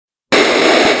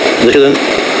Decadente.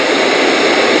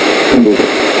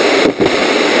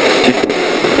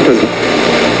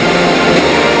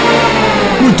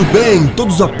 Muito bem,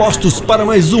 todos apostos para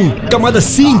mais um Camada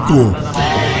 5.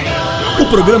 O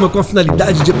programa com a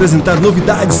finalidade de apresentar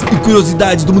novidades e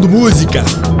curiosidades do mundo música.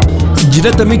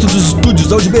 Diretamente dos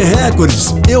estúdios Audi B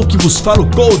Records, eu que vos falo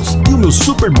Codes e o meu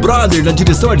super brother na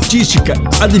direção artística,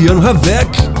 Adriano Ravec.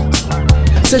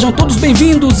 Sejam todos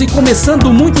bem-vindos e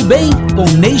começando muito bem com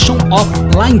Nation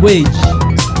of Language.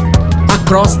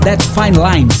 Across That Fine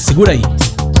Line, segura aí.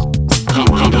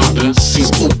 Camada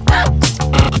 5.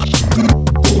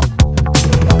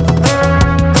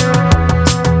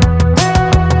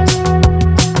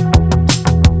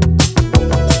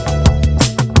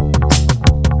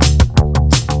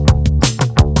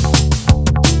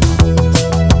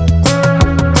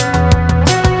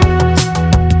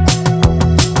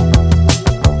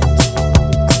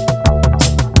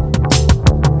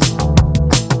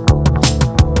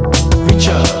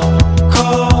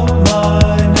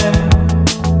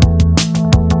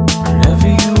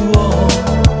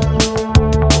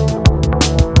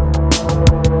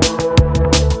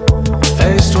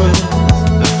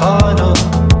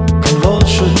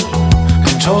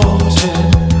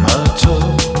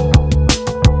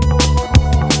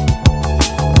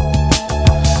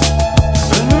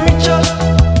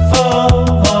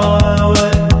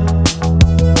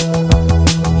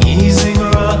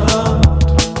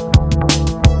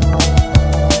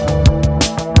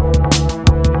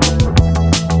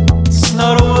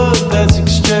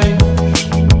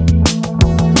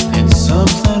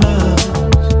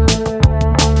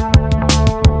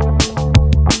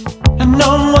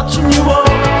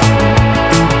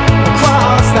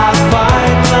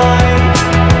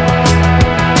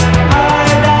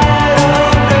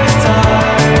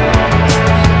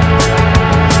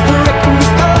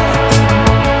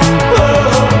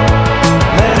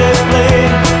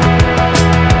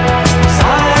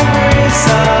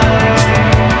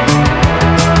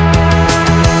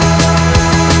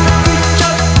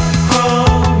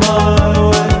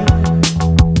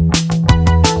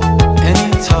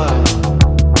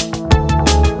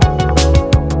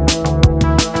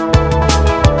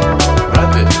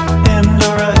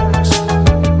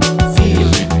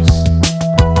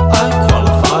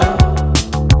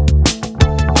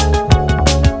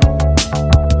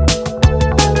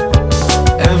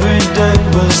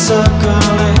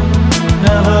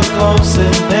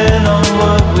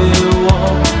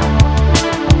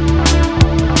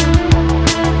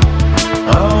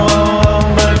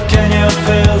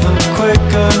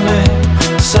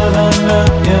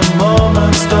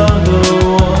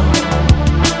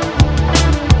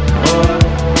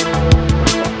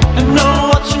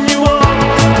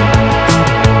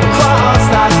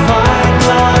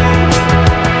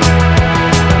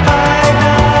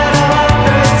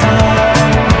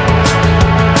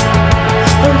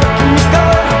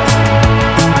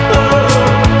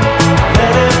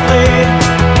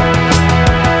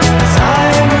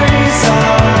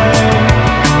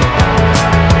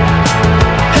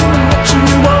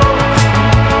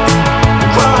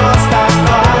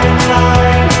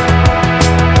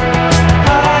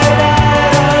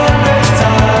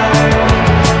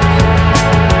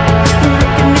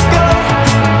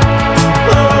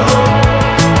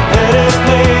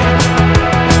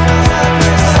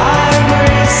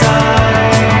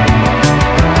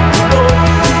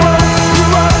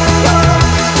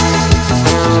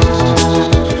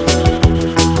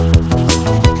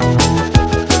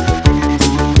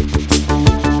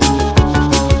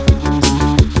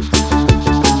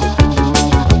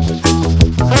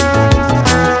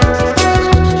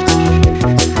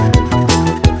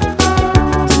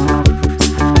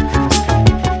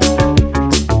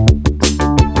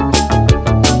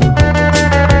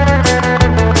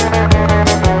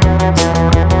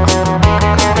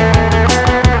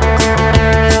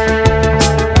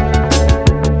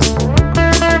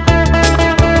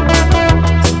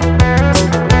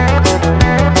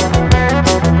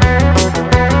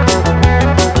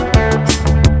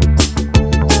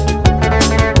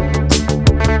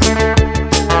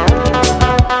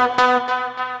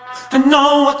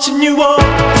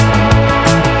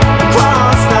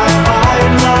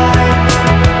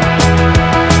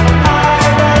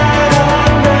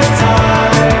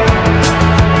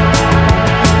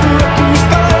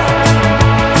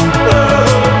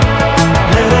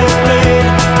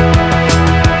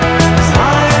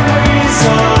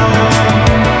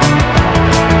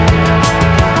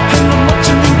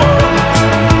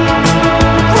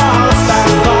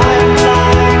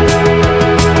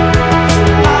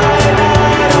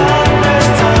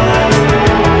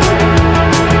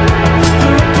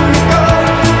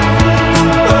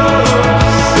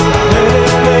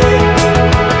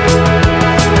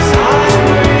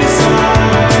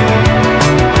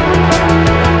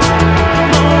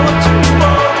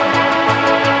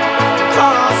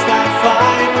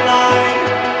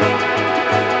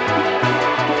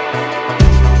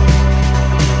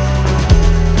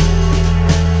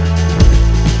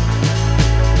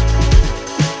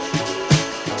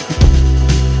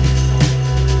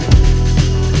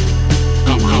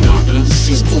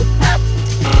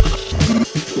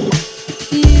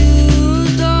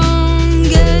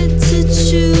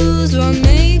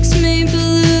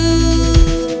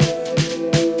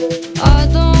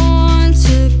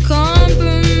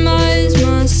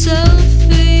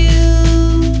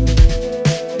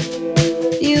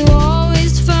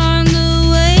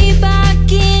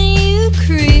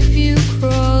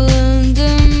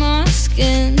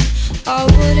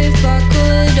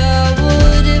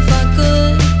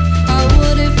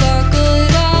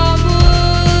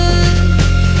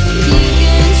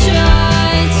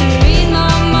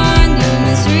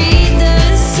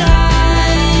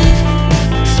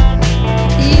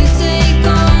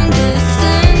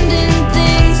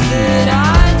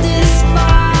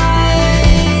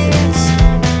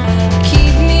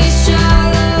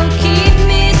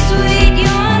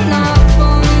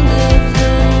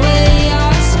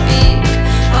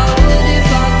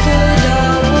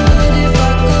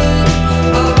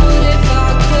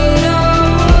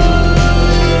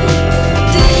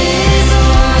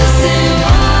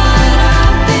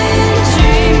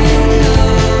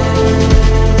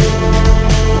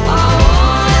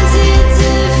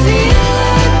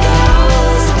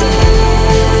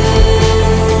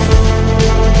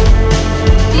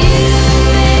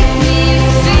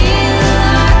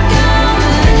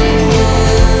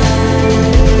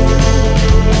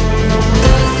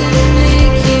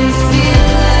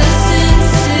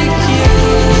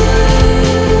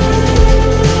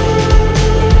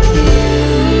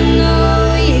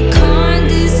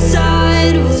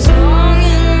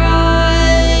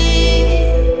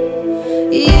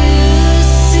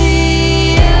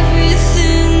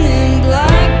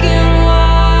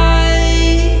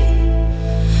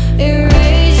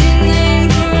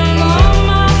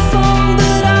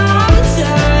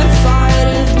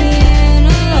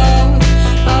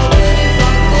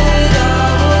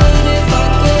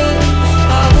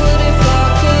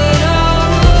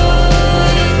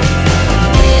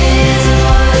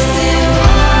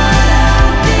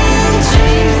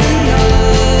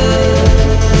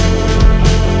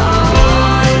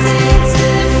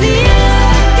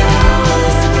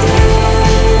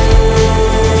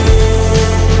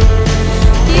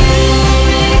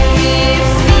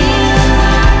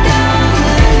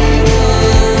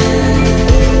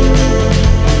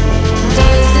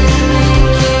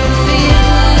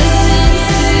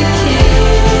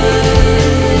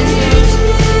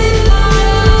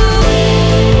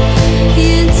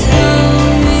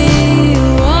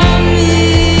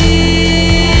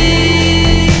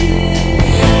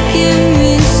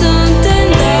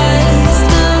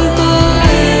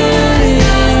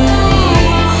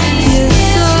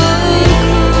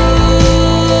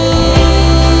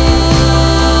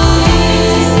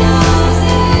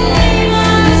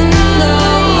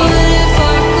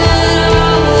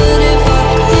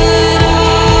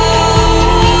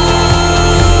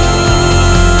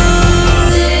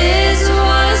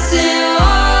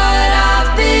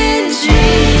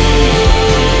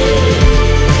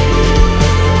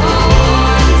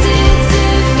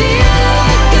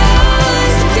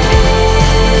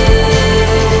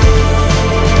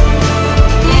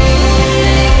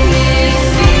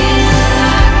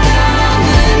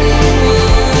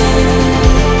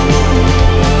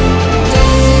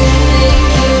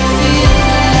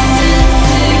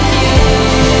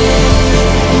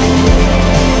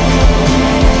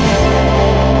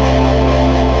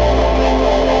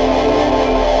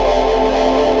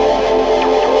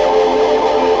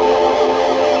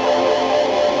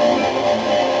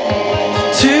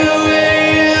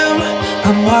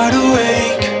 wide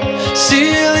awake,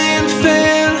 ceiling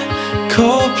fan,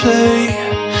 Coldplay.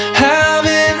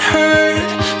 Haven't heard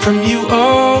from you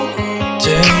all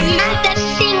day. Camada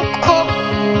 5.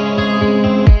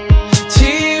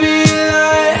 TV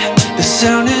light, the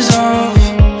sound is off.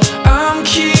 I'm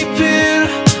keeping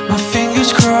my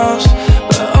fingers crossed,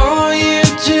 but all you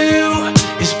do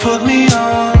is put me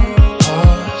on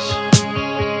pause.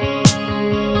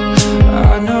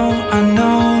 I know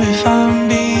if I'm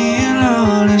being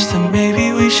honest, then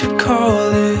maybe we should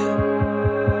call it.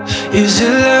 Is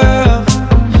it love?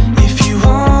 If you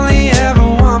only ever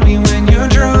want me when you're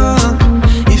drunk,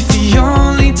 if the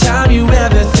only time you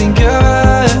ever think of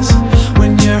us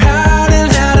when you're out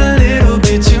and had a little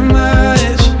bit too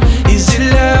much. Is it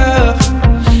love?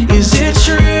 Is it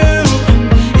true?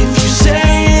 If you say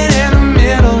it in the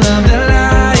middle of the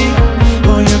night,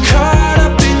 or you're caught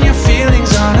up in your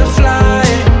feelings on a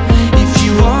flight. If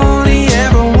you only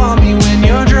ever want me when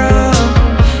you're drunk,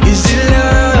 is it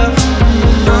love?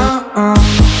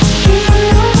 You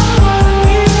don't want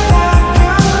me like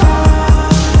I want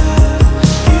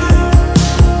you.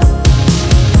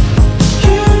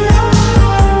 You don't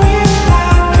want me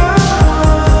like I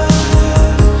want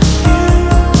you.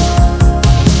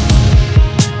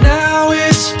 Now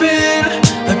it's been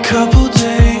a couple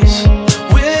days.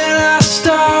 Will I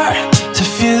start to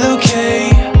feel okay?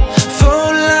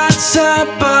 Phone lights up,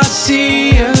 I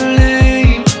see your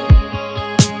name.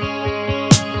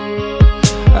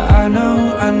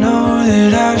 I know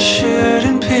that I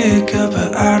shouldn't pick up,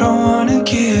 but I don't wanna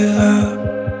give up.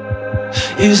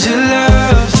 Is it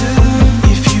love?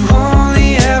 If you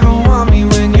only ever want me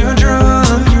when you're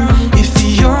drunk, if the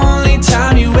only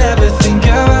time you ever think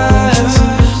of us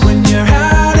when you're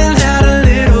out and had a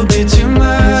little bit too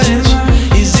much.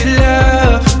 Is it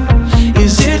love?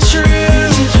 Is it true?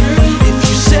 If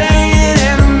you say it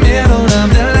in the middle of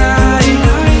the night,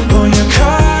 or you're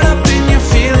caught up in your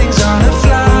feelings on a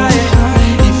flight.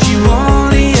 If you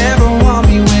only ever want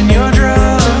me when you're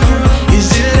drunk, is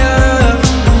it love?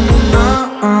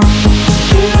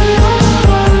 You don't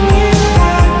want me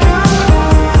like I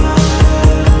want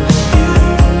you.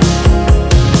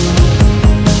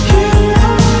 You don't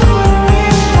want me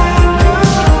like I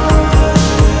want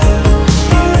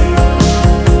you.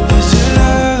 Is it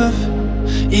love?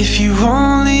 If you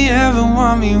only ever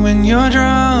want me when you're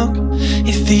drunk,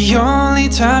 if the only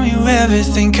time you ever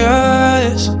think of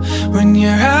us when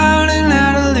you're out and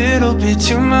had a little bit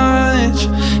too much.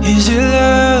 Is it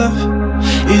love?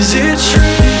 Is it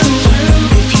true?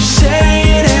 If you say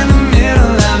it in the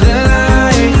middle of the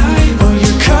night, or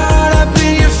you're caught up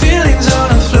in your feelings on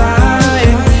a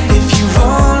flight. If you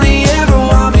only ever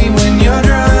want me when you're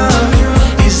drunk,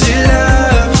 is it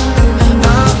love?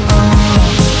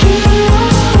 You don't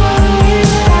want me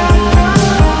like I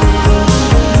want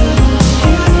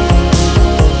you.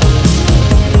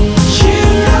 You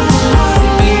don't want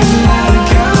me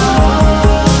like I want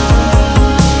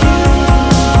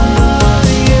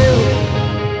you.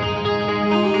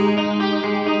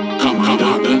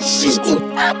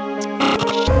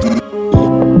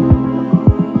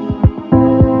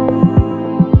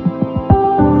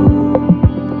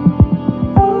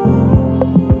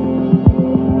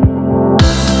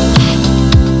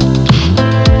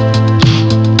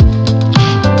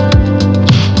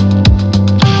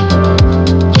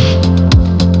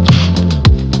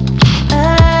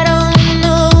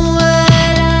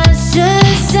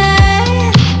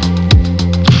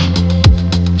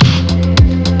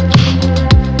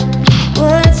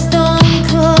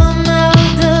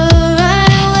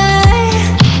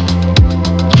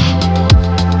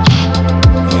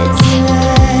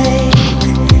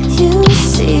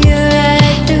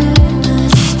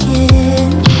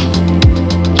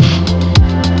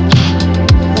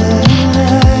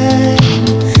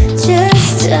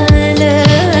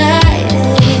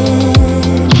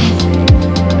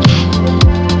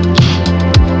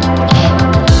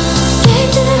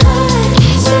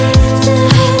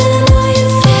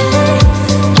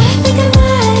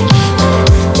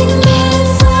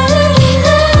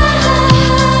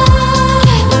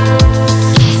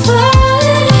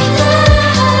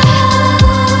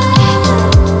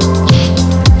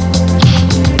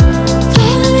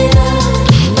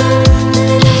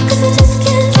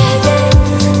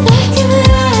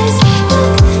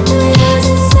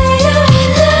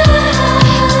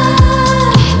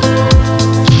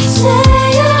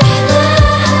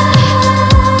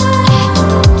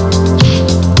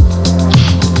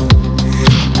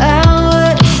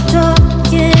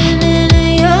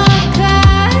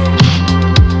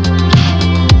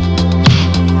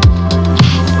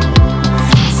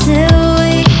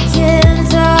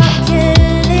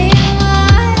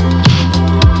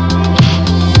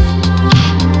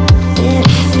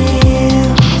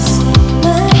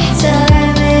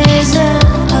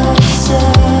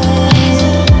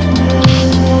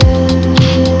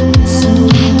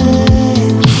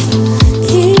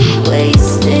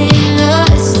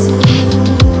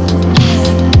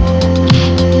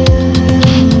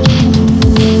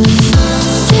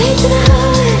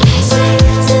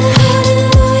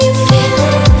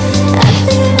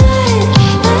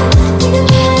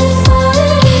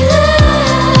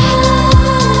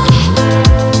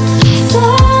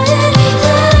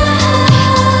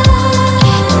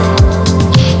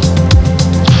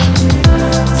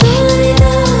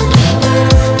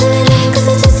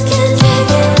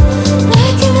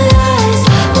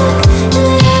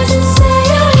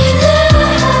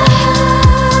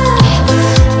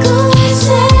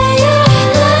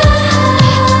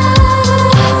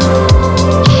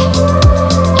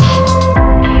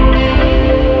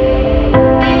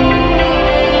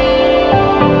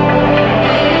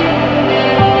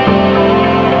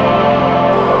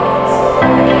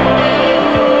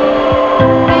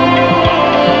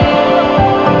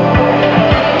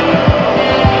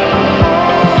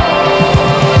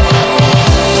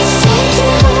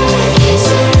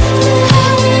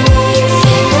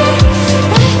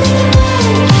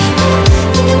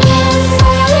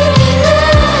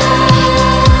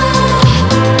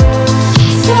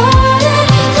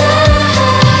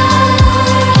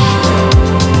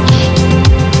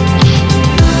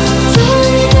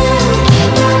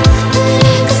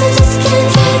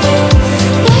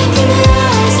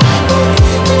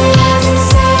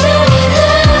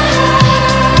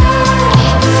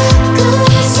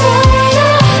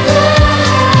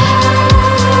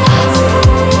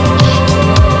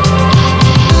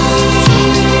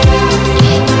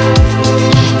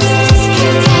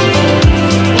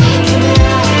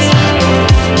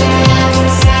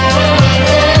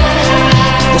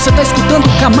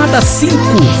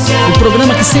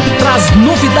 programa que sempre traz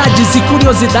novidades e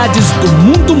curiosidades do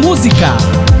mundo música.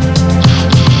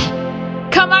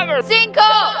 Camada 5.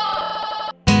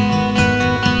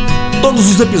 Todos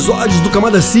os episódios do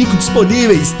Camada 5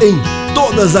 disponíveis em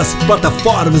todas as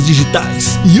plataformas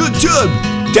digitais: YouTube,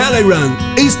 Telegram,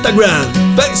 Instagram,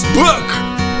 Facebook.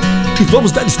 E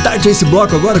vamos dar start a esse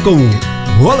bloco agora com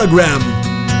Hologram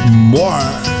More.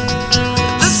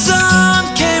 The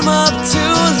sun came up too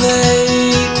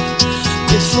late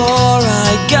before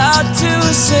I got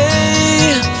to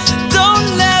say,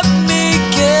 don't let me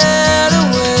get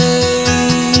away.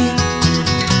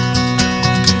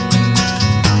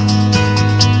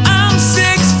 I'm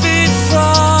 6 feet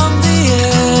from the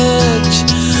edge,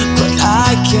 but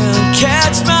I can't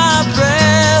catch my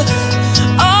breath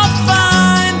or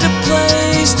find a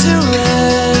place to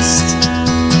rest.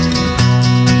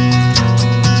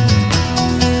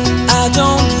 I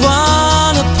don't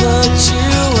wanna put you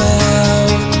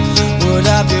out. Would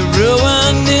I be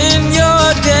ruining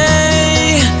your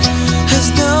day? Has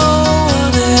no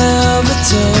one ever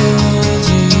told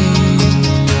you?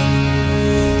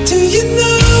 Do you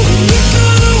know when you go,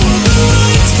 when the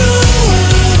lights go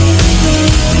out?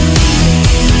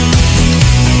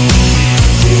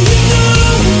 Do you know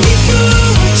when you go,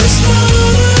 I just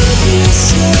wanna be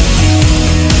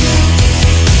second.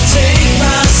 Take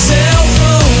myself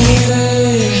away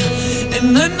in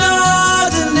an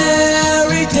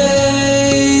ordinary day.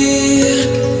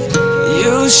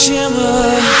 You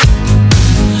shimmer,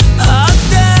 a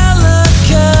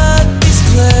delicate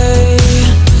display.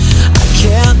 I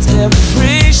can't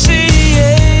appreciate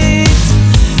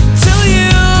till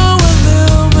you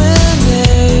illuminate.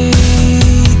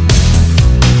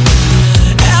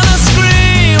 And I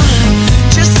scream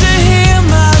just to hear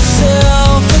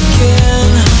myself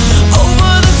again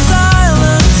over the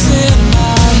silence in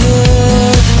my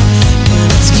head, and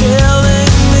it's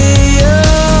killing me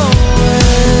away.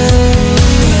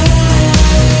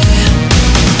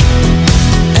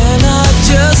 And I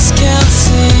just can't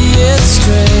see it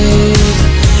straight.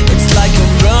 It's like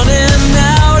I'm running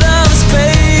out of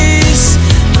space,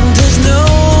 and there's no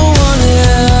one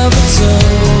ever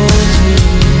told you.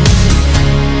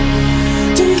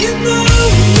 Do you know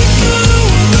when you go,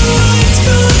 when the lights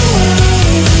go out?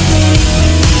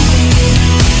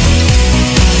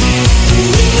 Do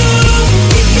you know when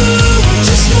you go, I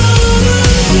just wanna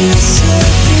be second.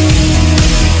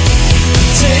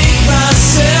 Take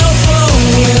myself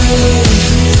away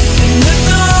in an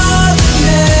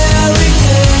ordinary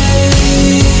day.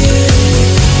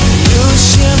 You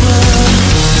shimmer,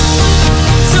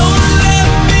 don't let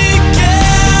me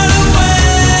get away.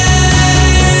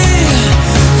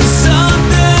 'Cause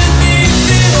underneath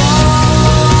it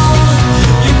all,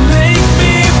 you make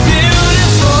me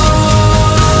beautiful.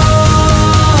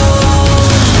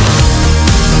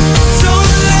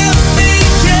 Don't let me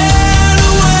get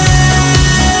away.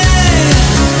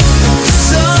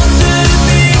 'Cause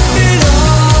underneath it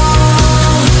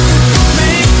all,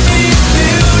 make me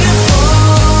beautiful.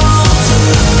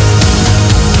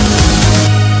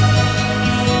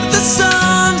 The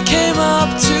sun came up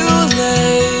too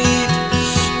late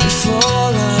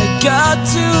before I got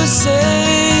to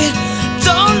say,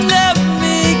 don't let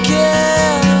me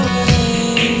get away.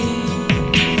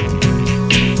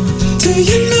 Do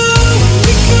you know when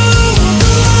you go, when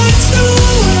the lights go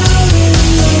out?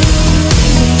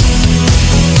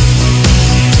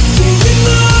 Do you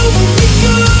know when you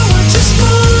go, I just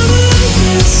wanna be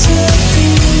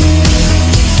second.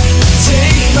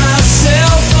 Take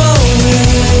myself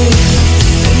away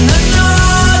in an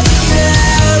ordinary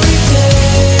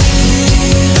day.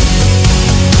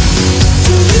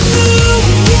 Do you know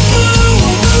when you go,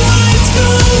 when the lights go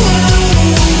out?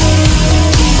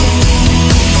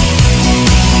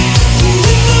 Do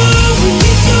you know when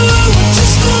you go, I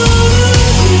just wanna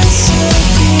be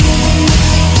second.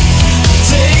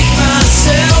 Take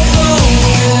myself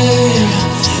away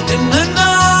in an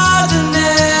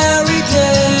ordinary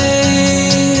day.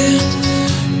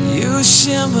 You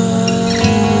shimmer.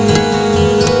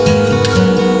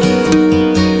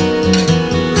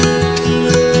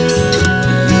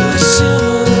 You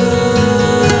shimmer.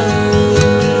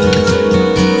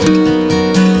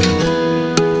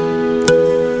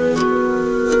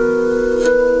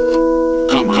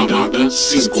 Camada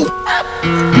 5.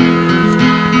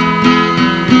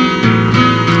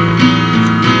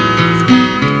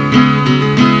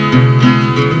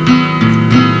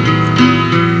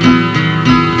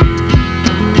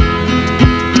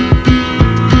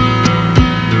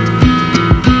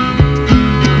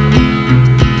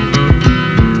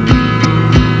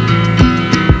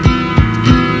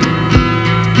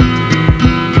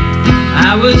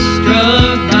 I was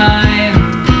struck by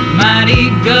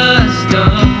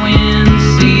of wind,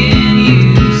 seeing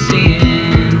you,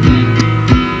 seeing him.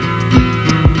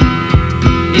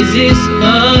 Is this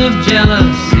love,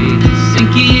 jealousy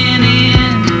sinking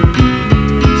in?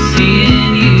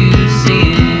 Seeing you,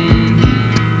 seeing him.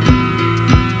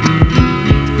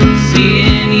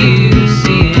 Seeing you,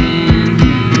 seeing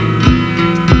him.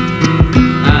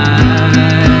 I've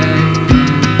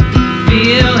been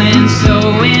feeling so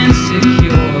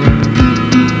insecure.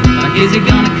 Like, is it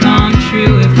gonna come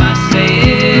true if I say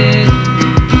it?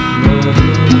 Rolling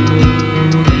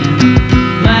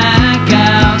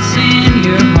blackouts in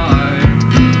your heart.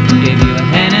 Gave you a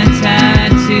henna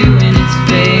tattoo and it's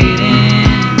fading.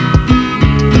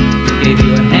 Gave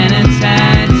you a henna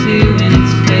tattoo and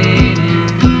it's fading.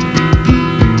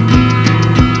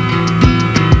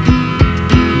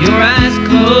 Your eyes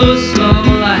close slow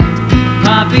like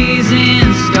poppies in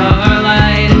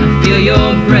starlight. I feel your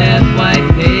breath, white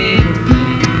paper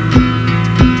flame.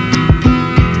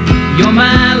 You're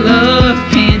my love,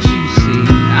 can't you see?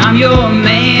 I'm your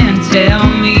man, tell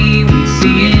me when you're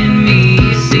seeing me,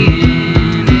 you're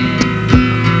seeing it.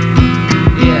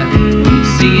 Yeah, when you're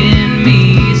seeing me,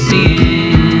 you're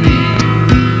seeing it.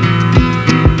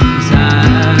 'Cause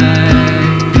I've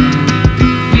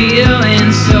been feeling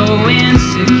so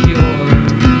insecure.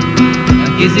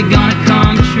 Like, is it gonna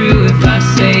come true if I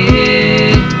say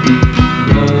it?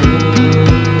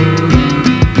 Rolling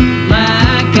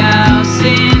blackouts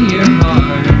in your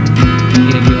heart.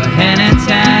 Give you a henna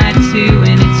tattoo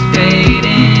and it's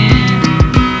fading.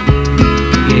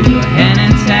 Give you a henna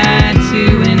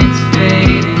tattoo and it's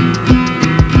fading.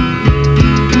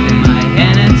 And my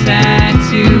henna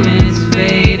tattoo and it's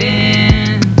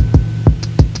fading.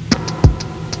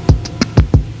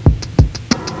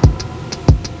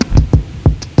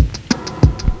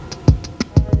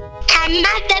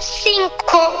 Camada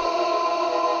 5.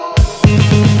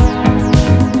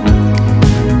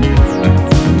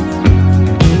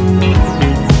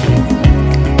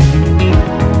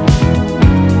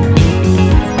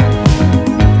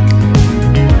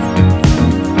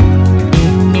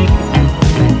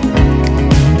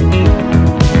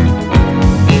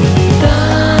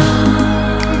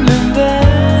 Dame un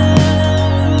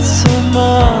beso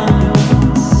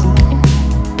más.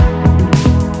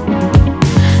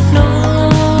 No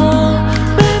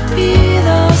me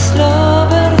pidas la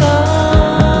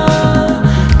verdad.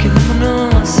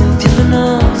 Quedémonos,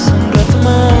 sintiéndonos un rato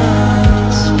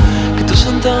más. Que tus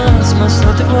fantasmas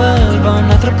no te vuelvan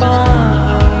a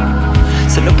atrapar.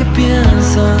 Sé lo que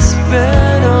piensas,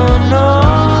 pero no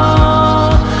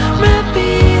me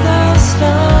pidas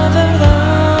la verdad.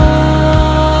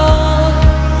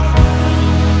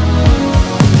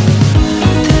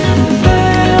 Te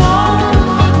veo,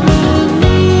 me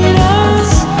miras,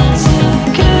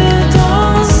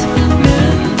 secretos,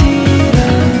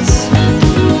 mentiras.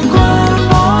 Tu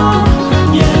cuerpo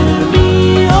y el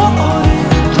mío hoy,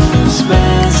 tus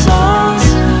besos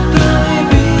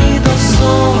prohibidos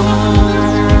son.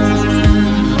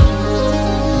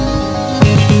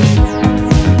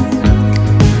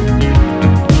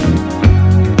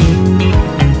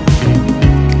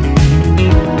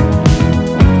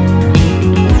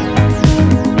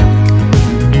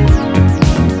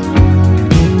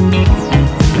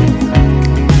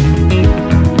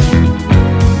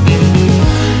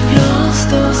 Los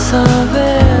dos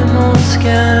sabemos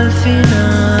que al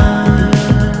final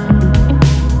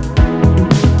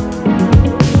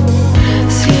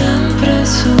siempre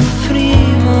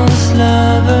sufrimos la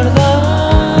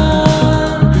verdad.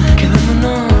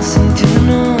 Quedémonos,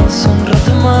 sintiéndonos un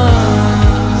rato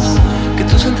más. Que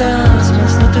tus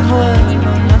fantasmas no te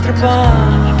vuelvan a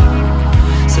atrapar.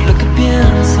 Sé lo que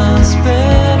piensas,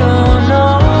 pero no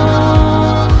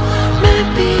me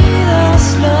pidas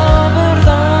la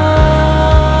verdad.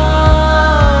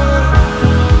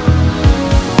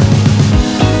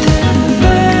 Te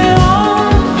veo,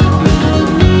 me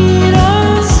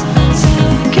miras,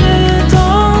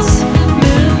 secretos,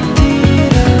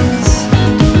 mentiras.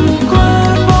 Tu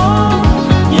cuerpo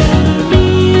y el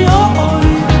mío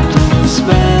hoy, tus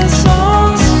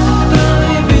besos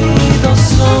prohibidos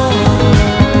son.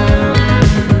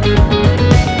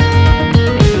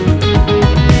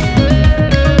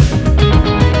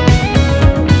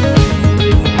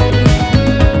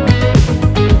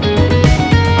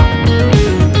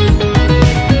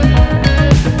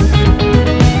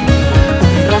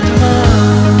 Un rato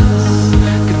más,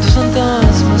 que tus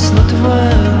fantasmas no te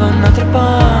vuelvan a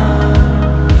atrapar.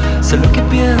 Sé lo que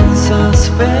piensas,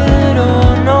 pero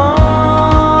no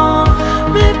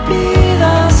me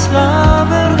pidas la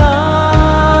verdad.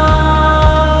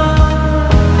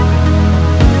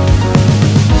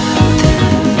 Te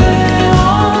veo,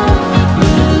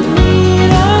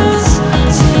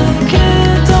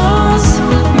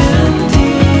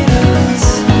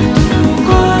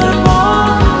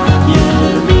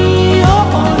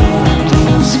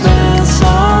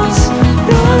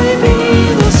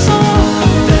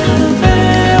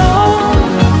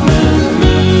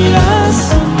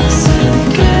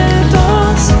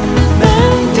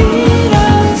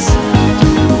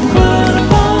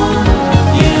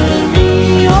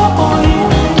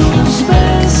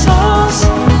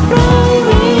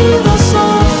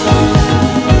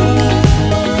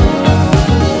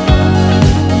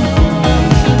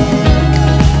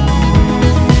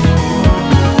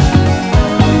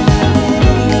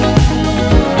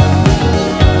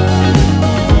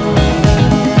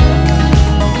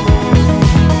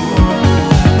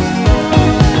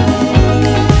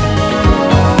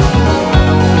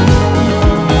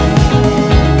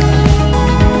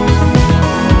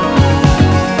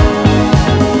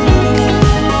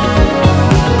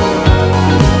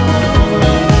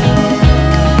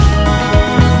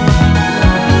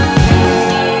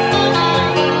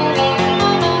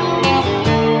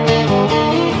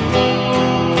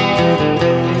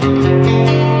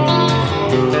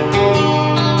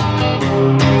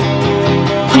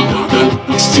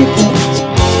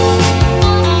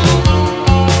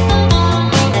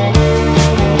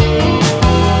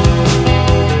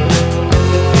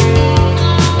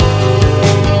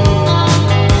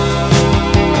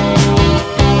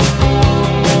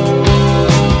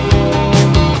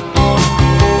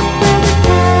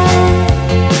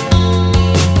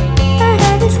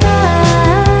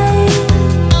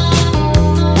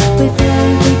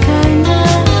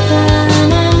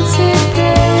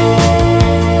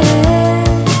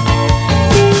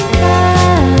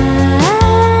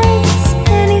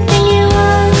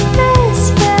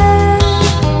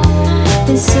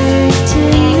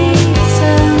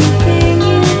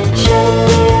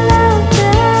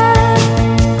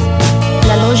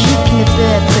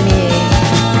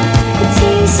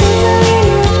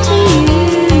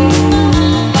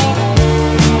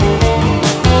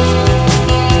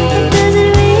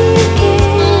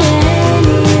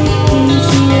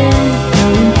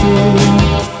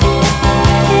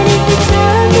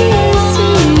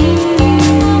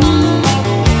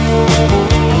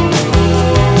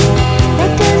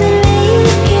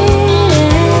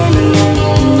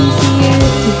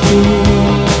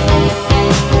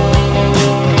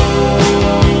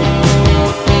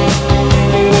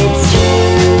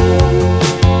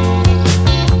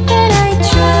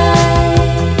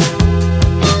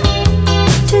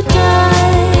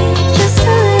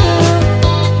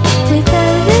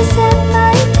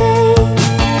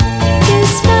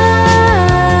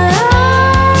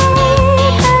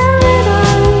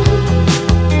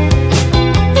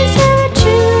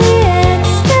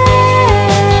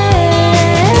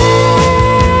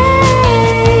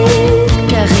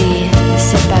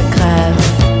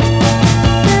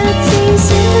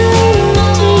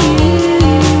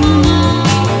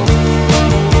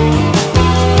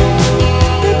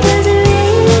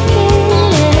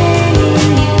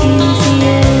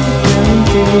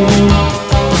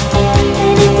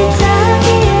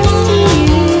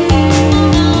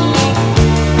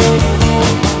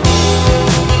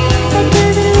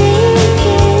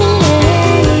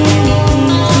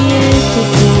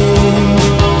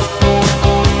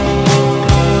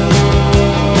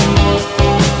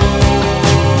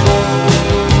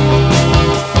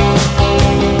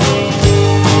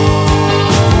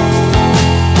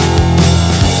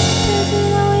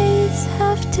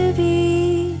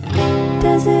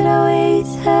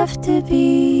 have to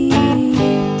be?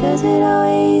 Does it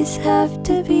always have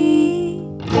to be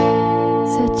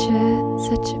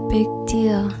such a big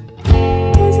deal?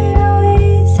 Does it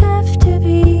always have to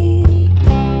be?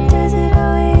 Does it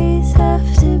always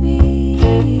have to be?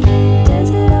 Does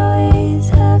it always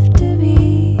have to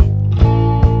be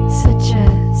such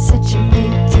a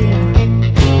big deal?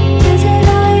 Does it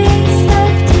always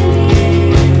have to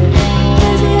be?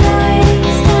 Does it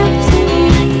always have to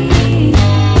be?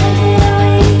 Does it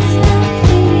always have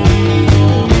to be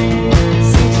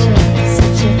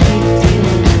such a big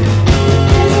deal?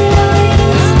 Does it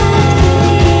always have to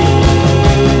be?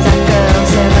 Ta cœur,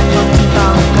 c'est vraiment qui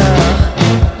bat encore.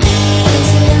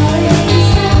 Does it always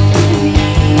have to be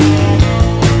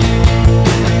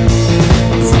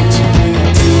such a big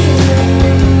deal?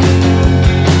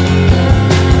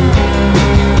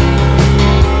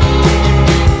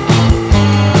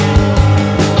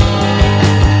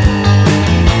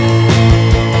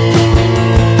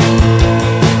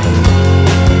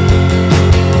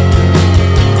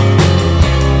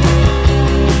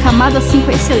 Camada 5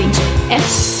 é excelente. É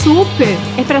super,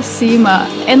 é pra cima,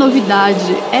 é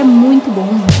novidade, é muito bom.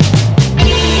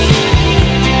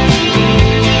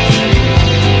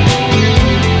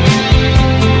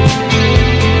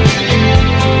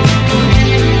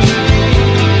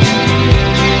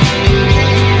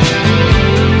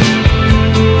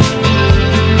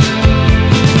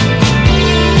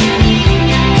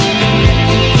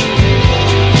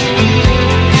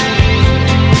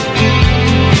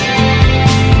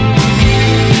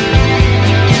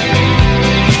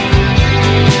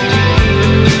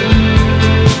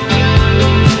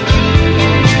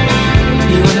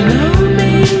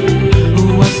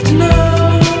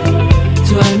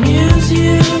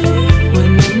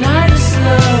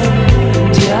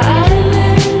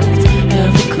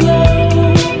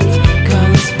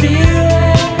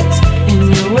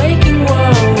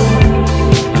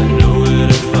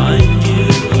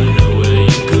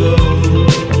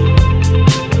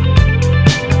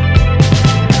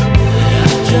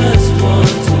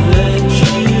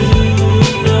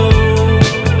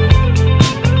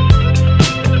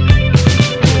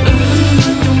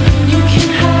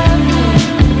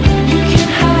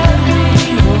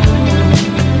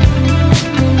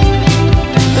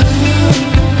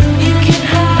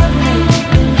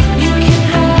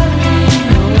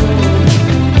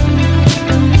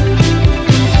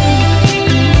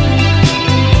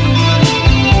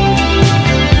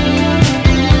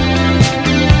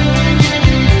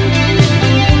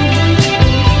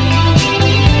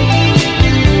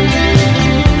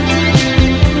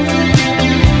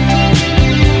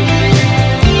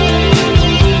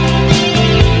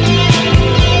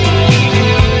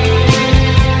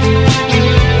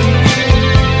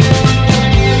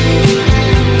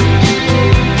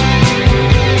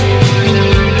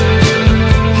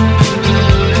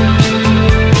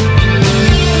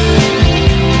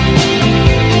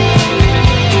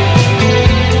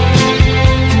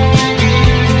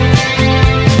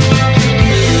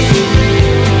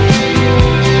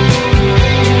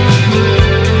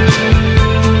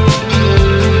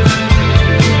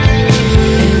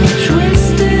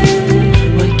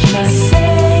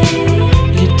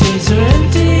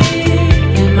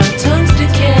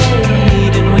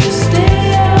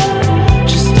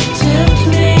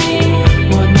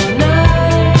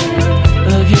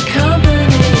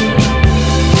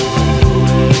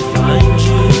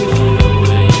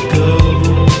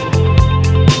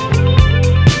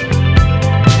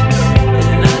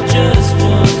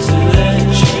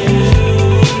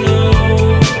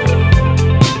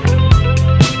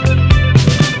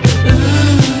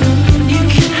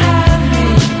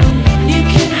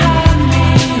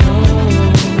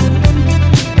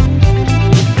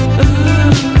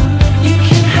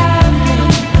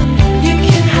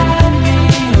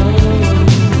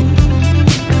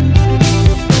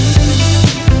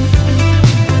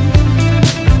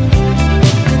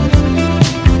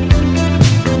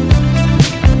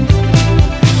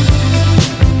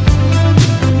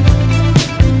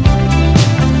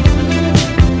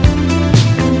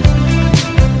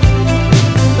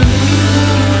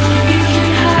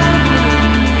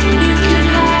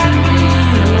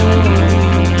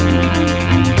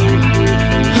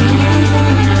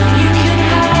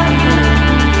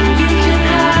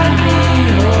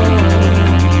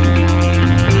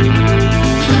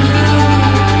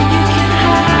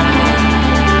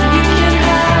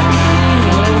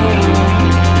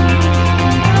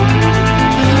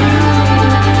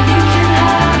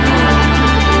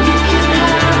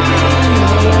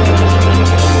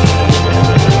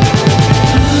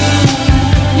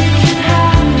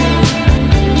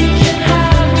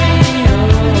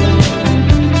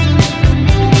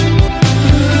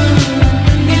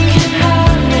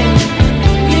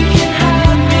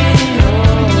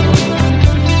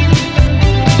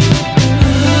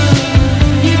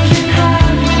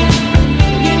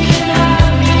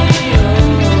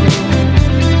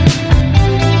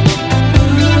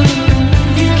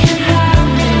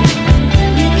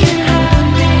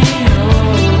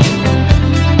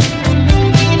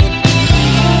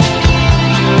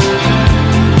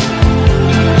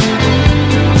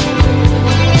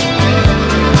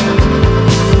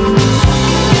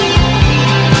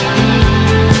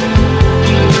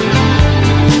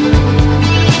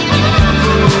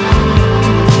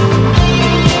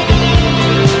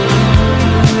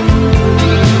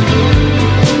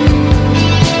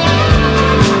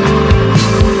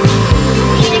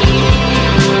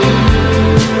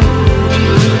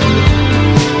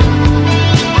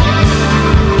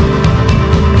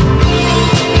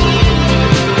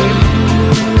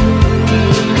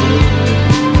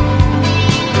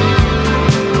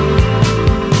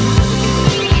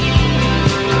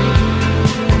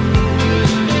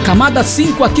 Camada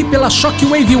 5 aqui pela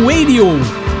Shockwave Radio,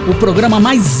 o programa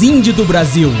mais indie do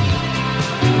Brasil.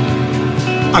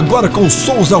 Agora com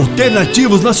sons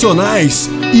alternativos nacionais,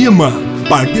 Ima,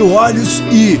 Parque Olhos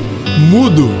e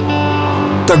Mudo,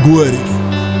 Tagore.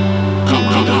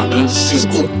 Camada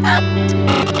 5.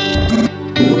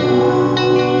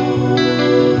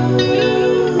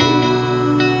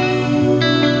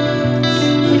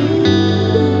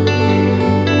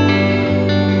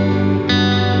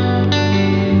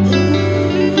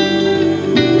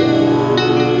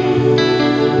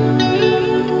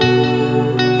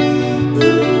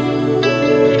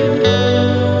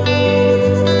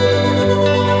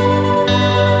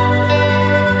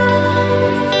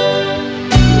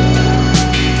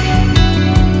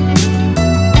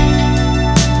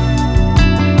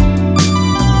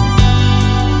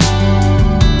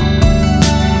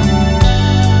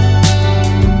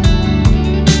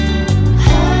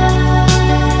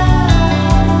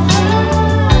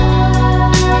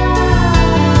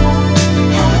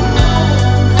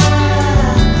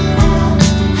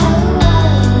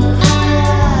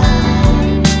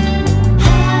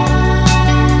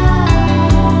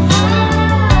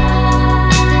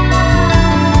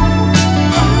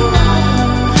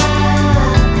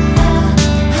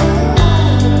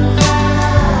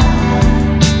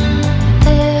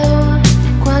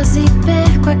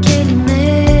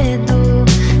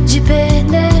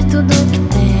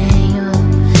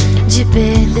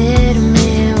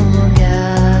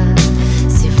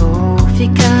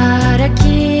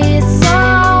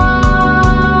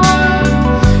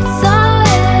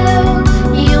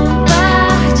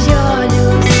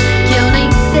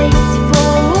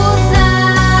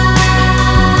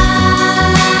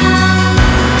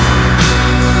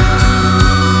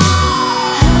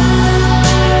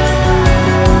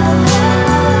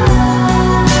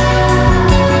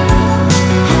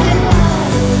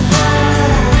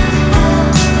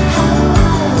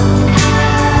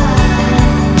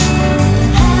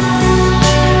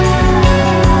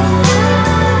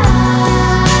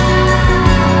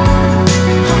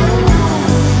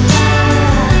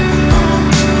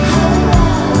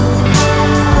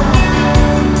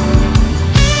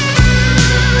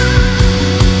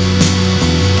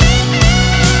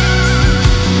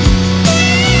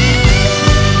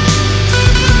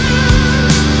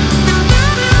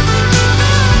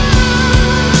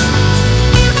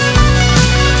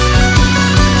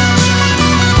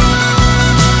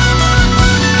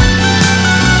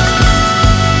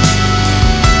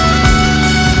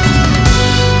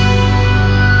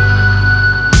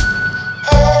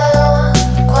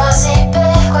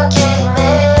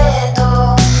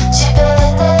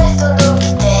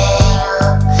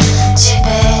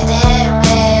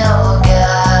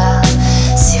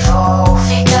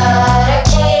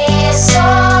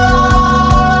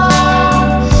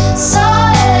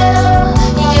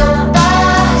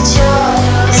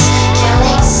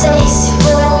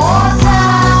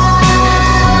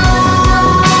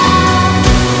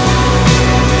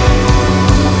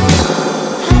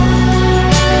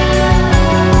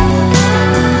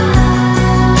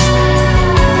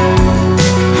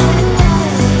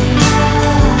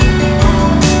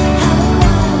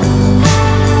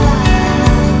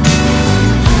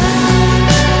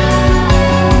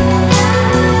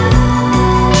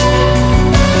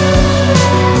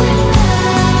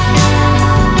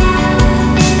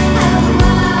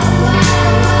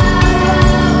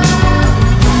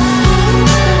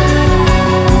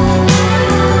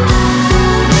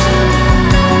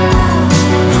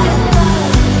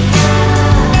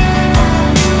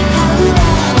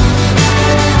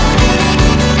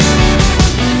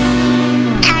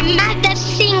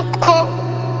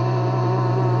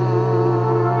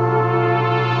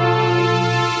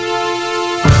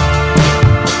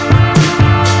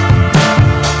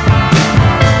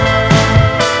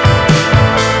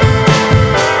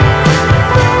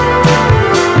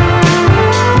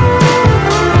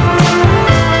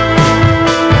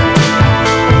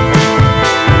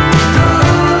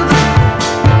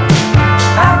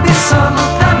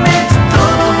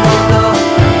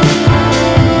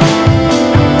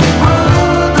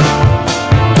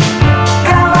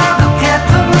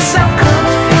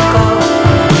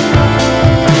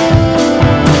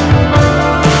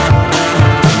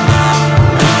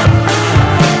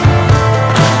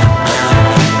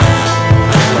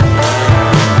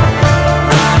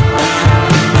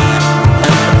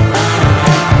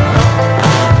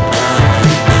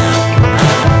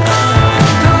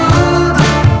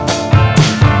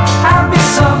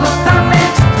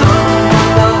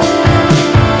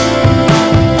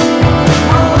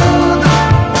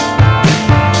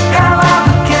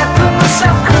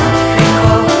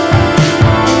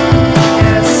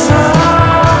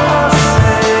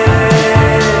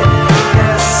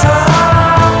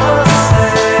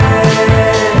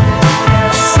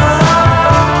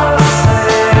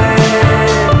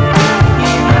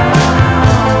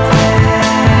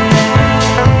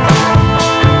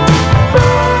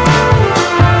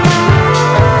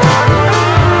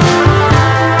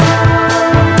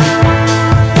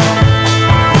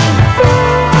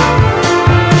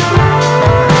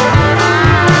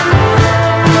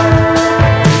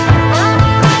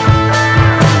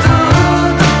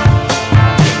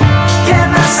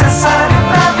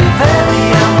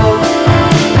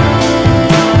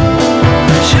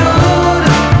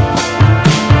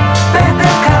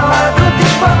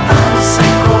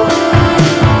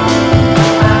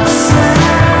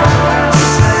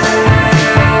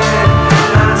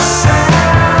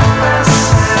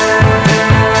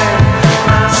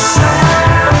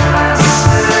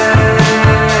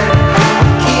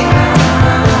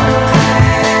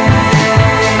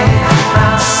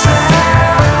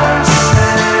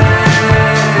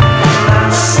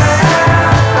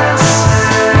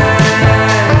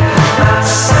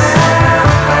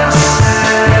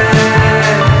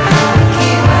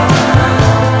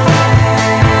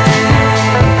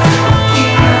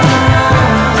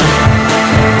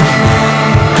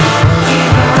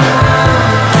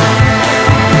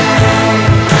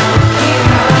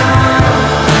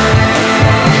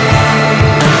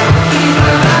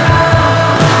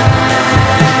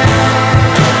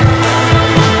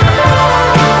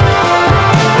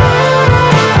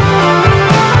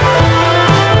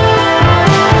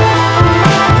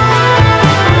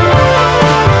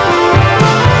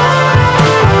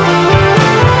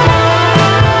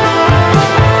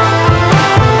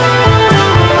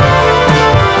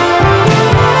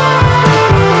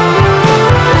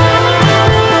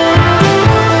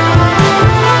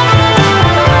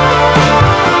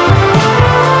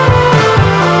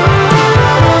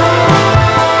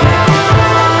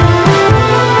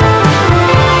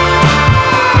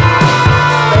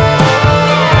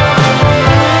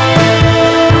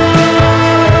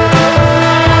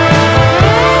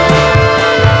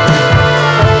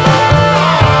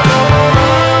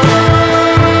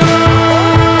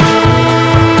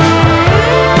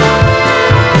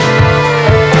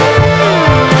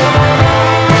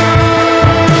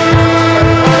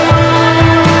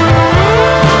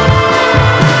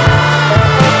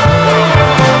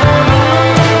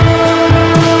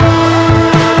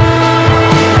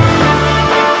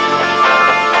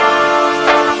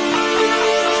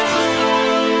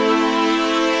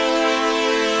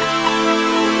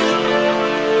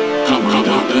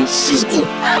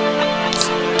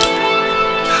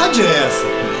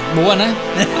 Boa, né?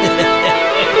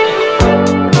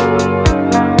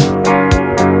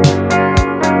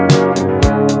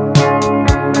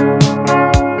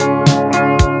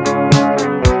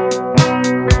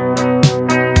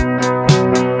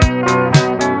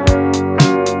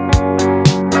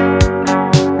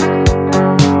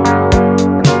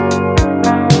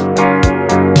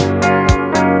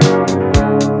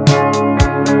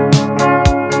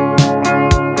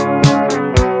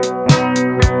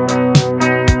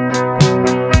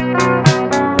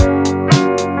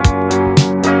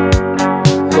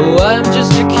 Oh, I'm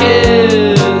just a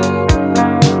kid.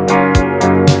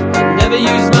 I never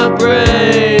use my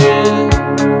brain.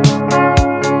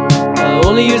 I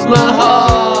only use my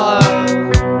heart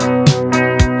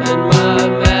and my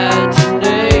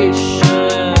imagination.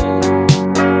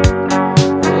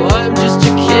 Oh, I'm just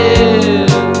a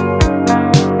kid.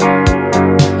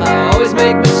 I always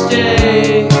make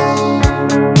mistakes.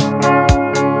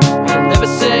 I never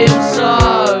say I'm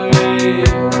sorry.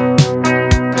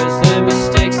 'Cause the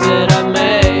mistakes that I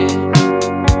made.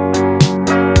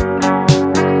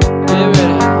 Get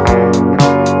ready.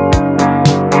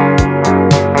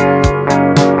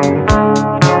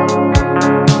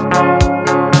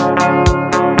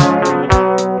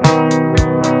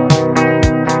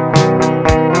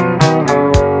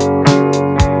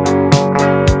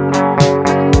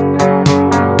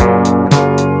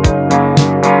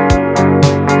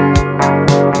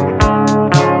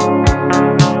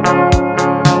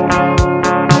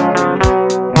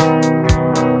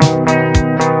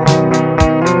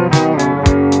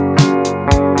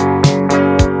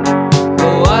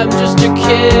 Oh, I'm just a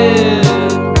kid.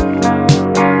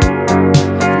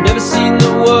 I've never seen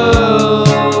the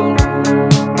world.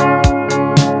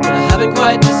 But I haven't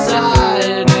quite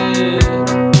decided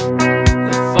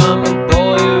if I'm a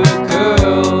boy or a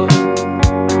girl.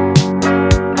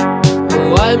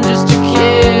 Oh, I'm just a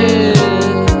kid.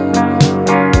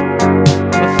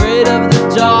 I'm afraid of the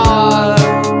dark,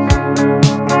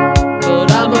 but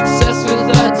I'm obsessed with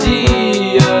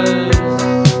ideas.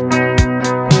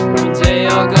 One day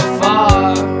I'll go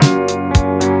far.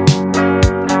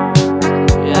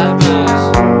 Yeah, please.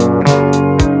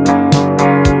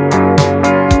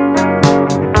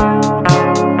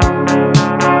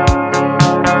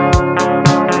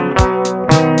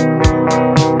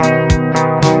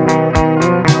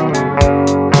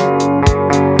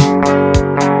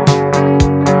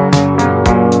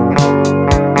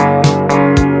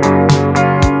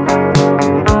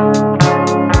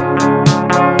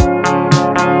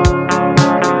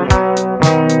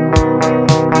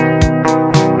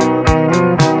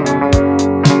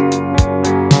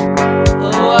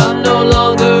 Oh, I'm no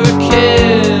longer a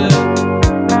kid,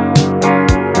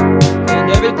 and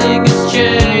everything has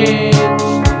changed.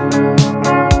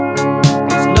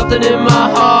 There's nothing in my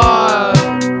heart,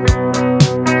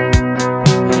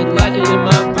 and lightning in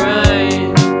my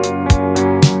brain.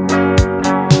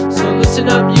 So listen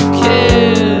up, you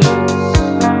kids,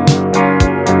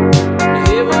 you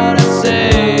hear what I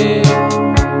say.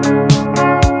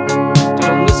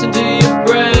 Don't listen to your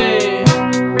brain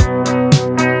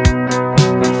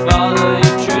and follow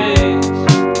your dreams.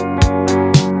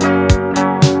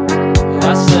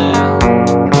 I said.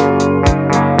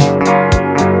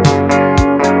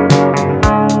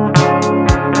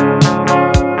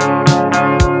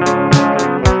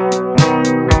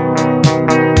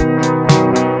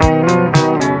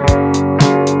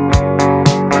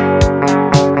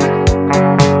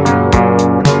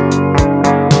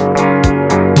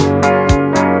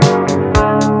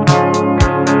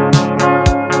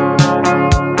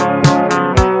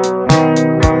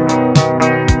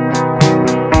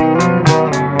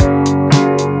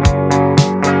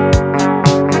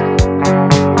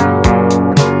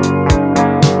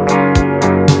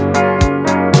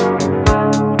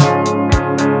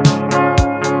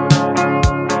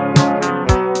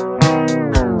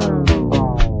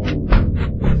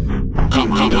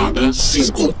 Camada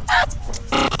 5.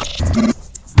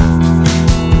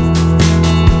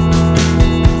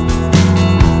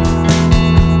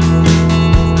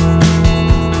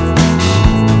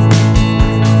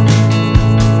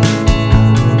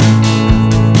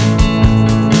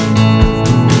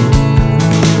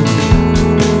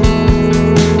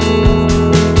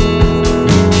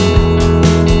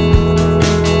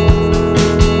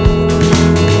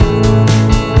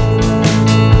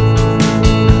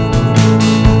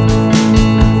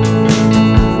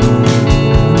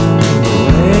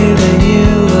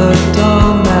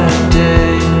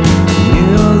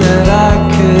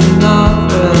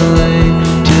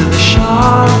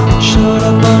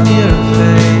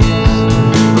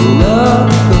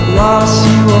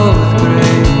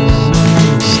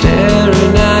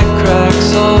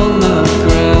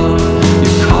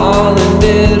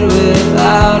 faded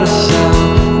without a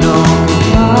sound. No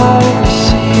goodbye,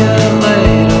 see you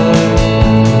later.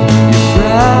 Your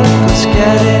breath was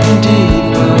getting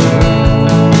deeper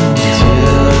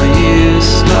till you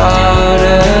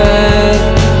started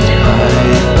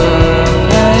hyperventilating.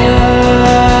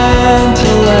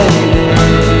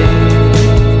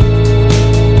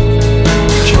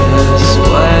 Just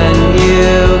when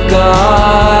you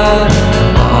got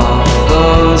all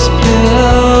those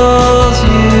pills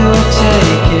you were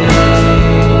taking,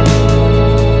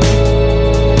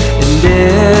 and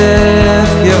if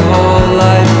your whole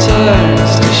life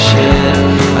turns to shit,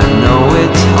 I know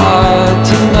it's hard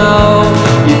to know.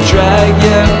 You drag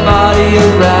your body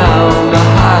around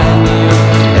behind you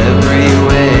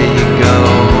everywhere you go.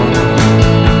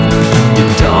 You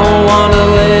don't wanna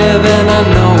live, and I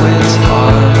know it's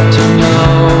hard to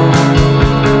know.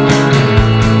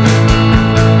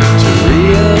 To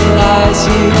realize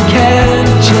you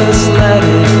can't just let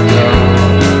it go.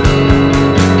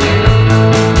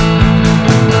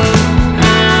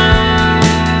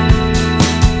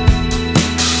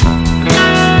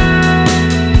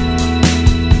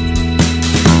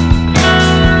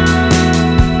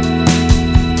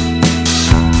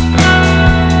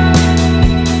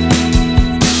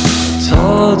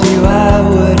 Told you I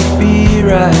would be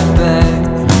right back.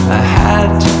 I had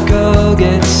to go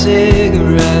get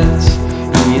cigarettes,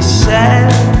 and you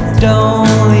said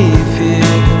don't leave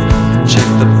here. Check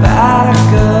the back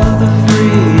of the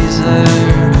freezer.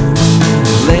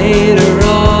 Later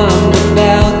on the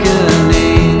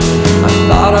balcony, I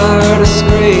thought I heard a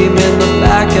scream in the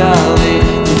back alley,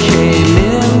 and came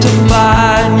in to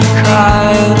find you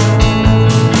crying.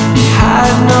 You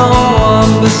had no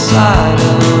one beside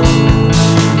him.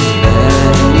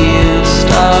 Then you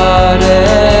started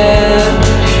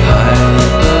hyperventilating.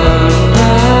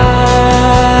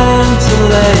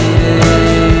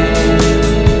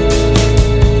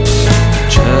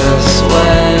 Just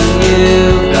when you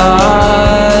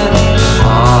got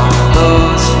all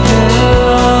those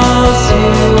pills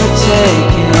you were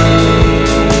taking,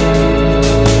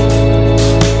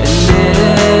 and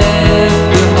if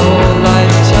your whole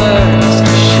life turns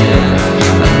to shit,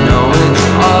 I know it's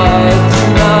hard to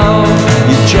know.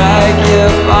 You drag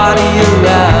your body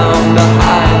around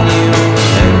behind you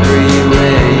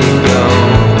everywhere you go.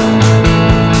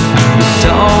 You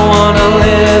don't wanna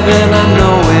live, and I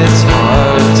know it's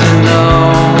hard to know.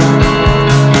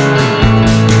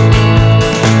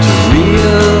 To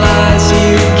realize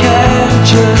you can't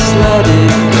just let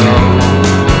it go.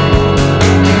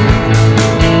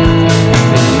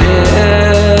 And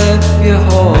if your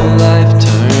whole life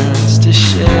turns to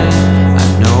shit, I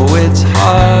know it's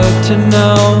hard to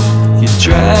know. You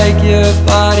drag your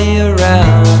body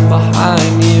around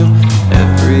behind you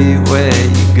everywhere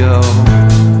you go.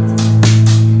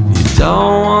 You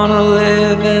don't wanna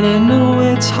live, and I know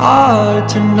it's hard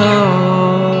to know.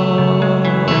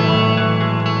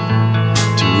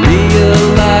 To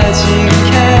realize you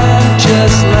can't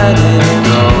just let it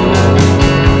go.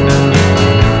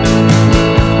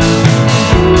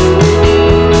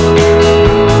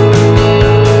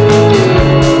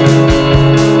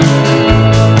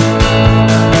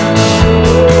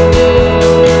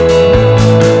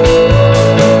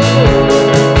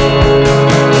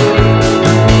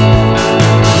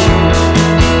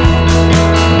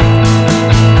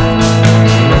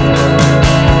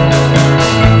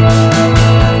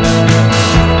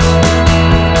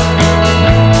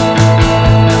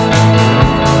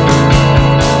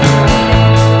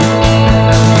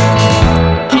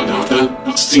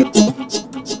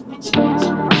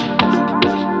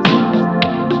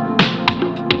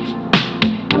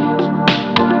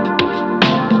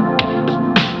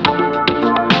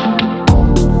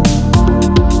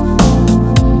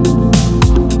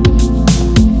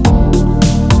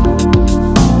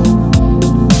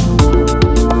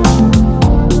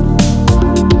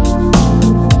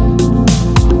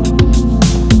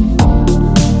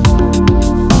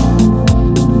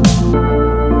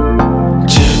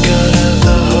 Took out of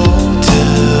the hole.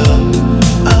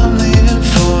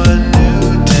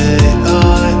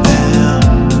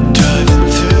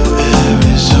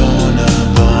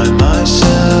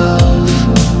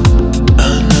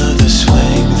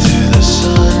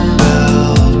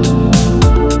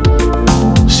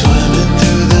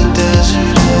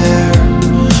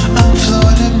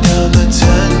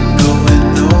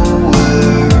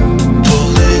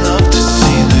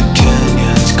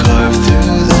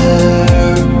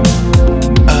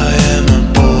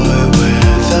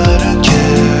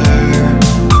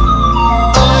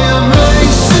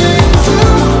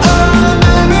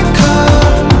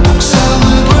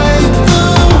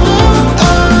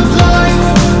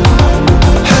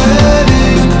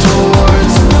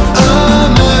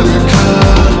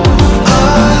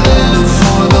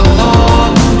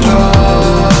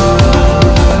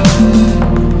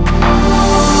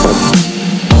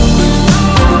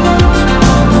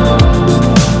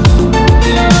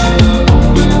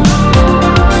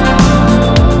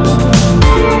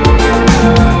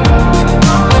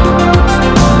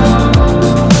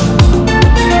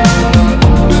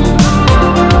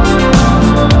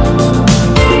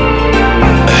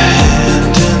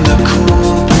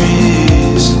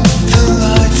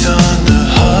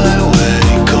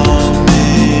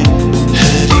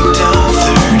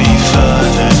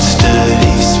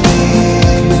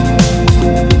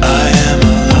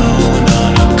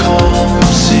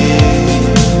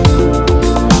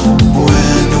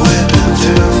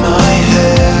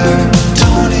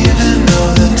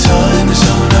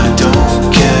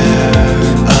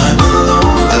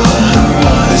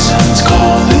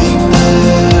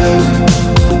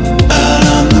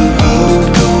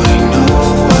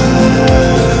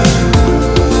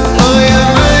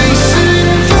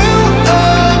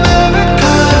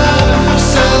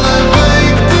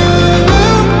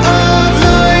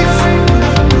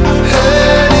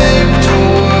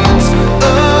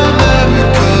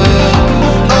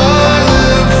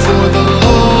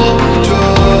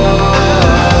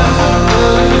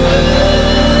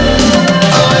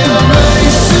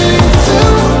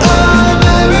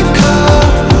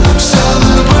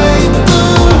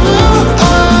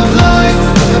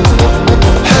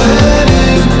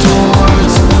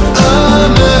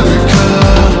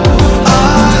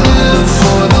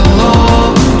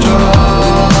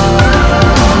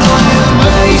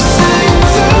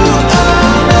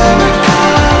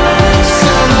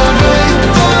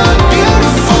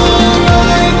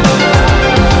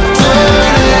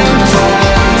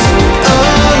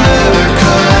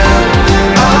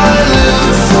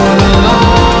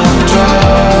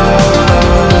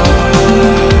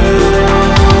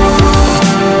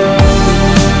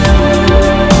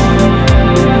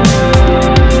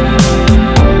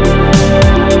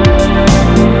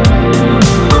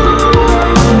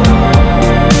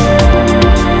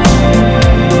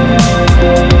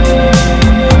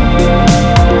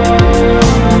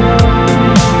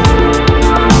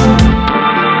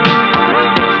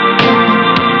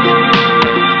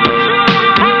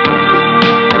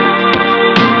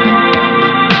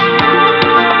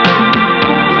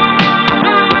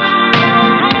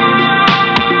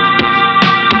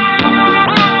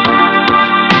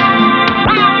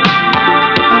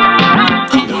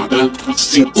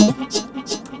 5.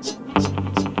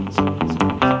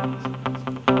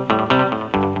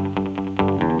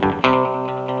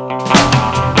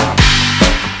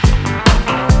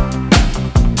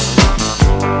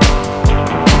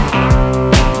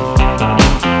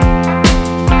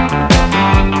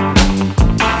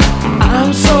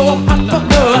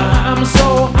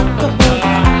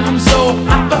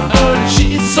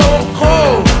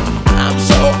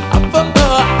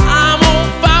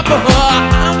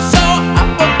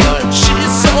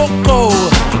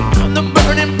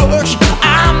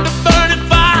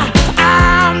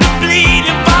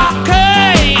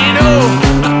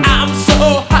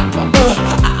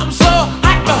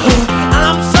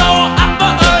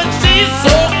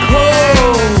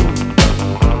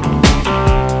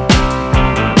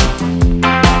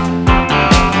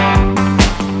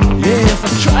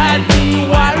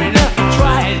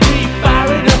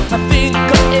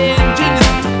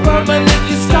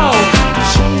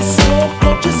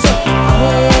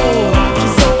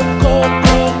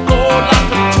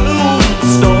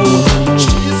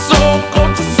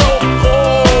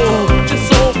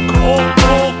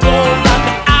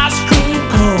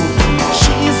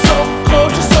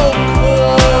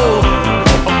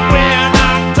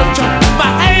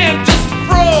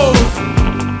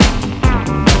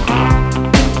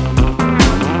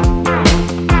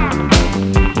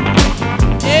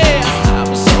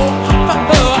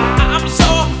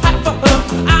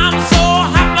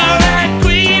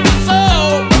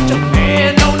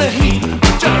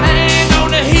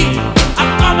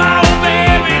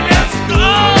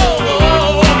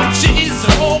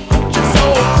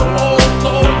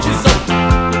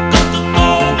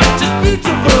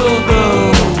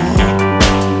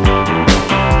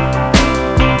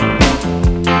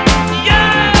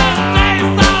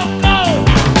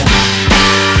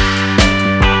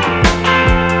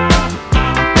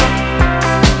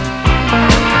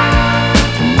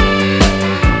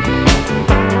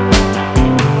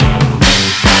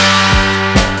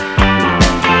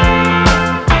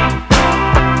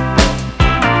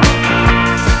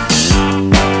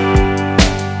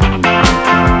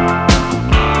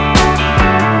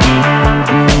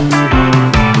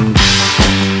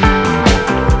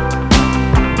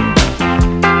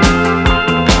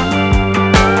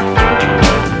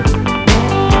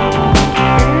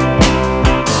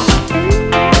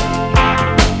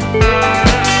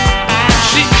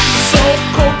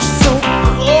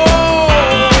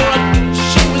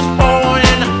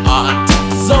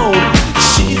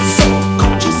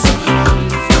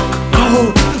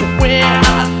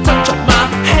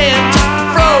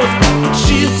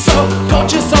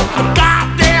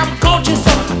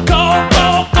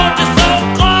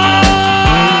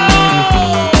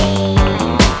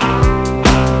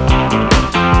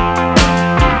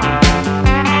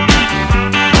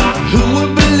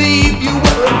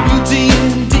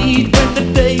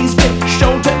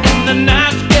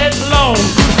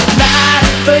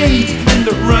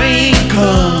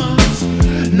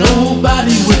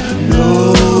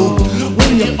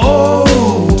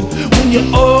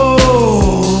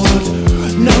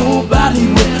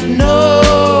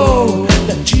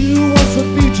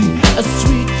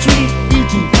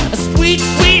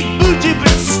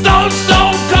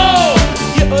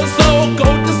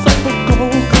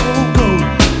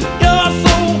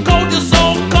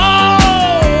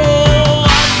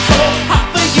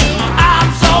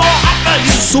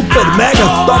 super mega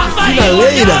top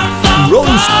finaleira,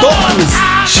 Rolling Stones,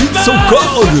 She's So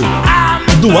Cold,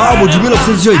 do álbum de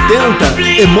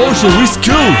 1980, Emotion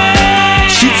Rescue,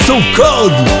 She's So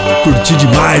Cold. Curti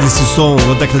demais esse som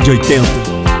na década de 80.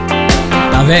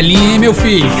 Tá velhinho, hein, meu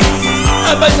filho?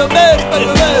 Mais ou menos, mais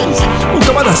ou menos. O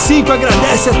Camada 5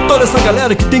 agradece a toda essa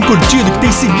galera que tem curtido, que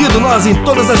tem seguido nós em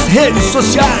todas as redes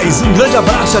sociais. Um grande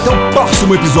abraço e até o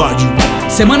próximo episódio.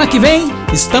 Semana que vem,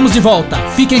 estamos de volta.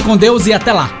 Fiquem com Deus e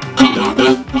até lá.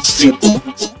 Camada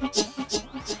 5.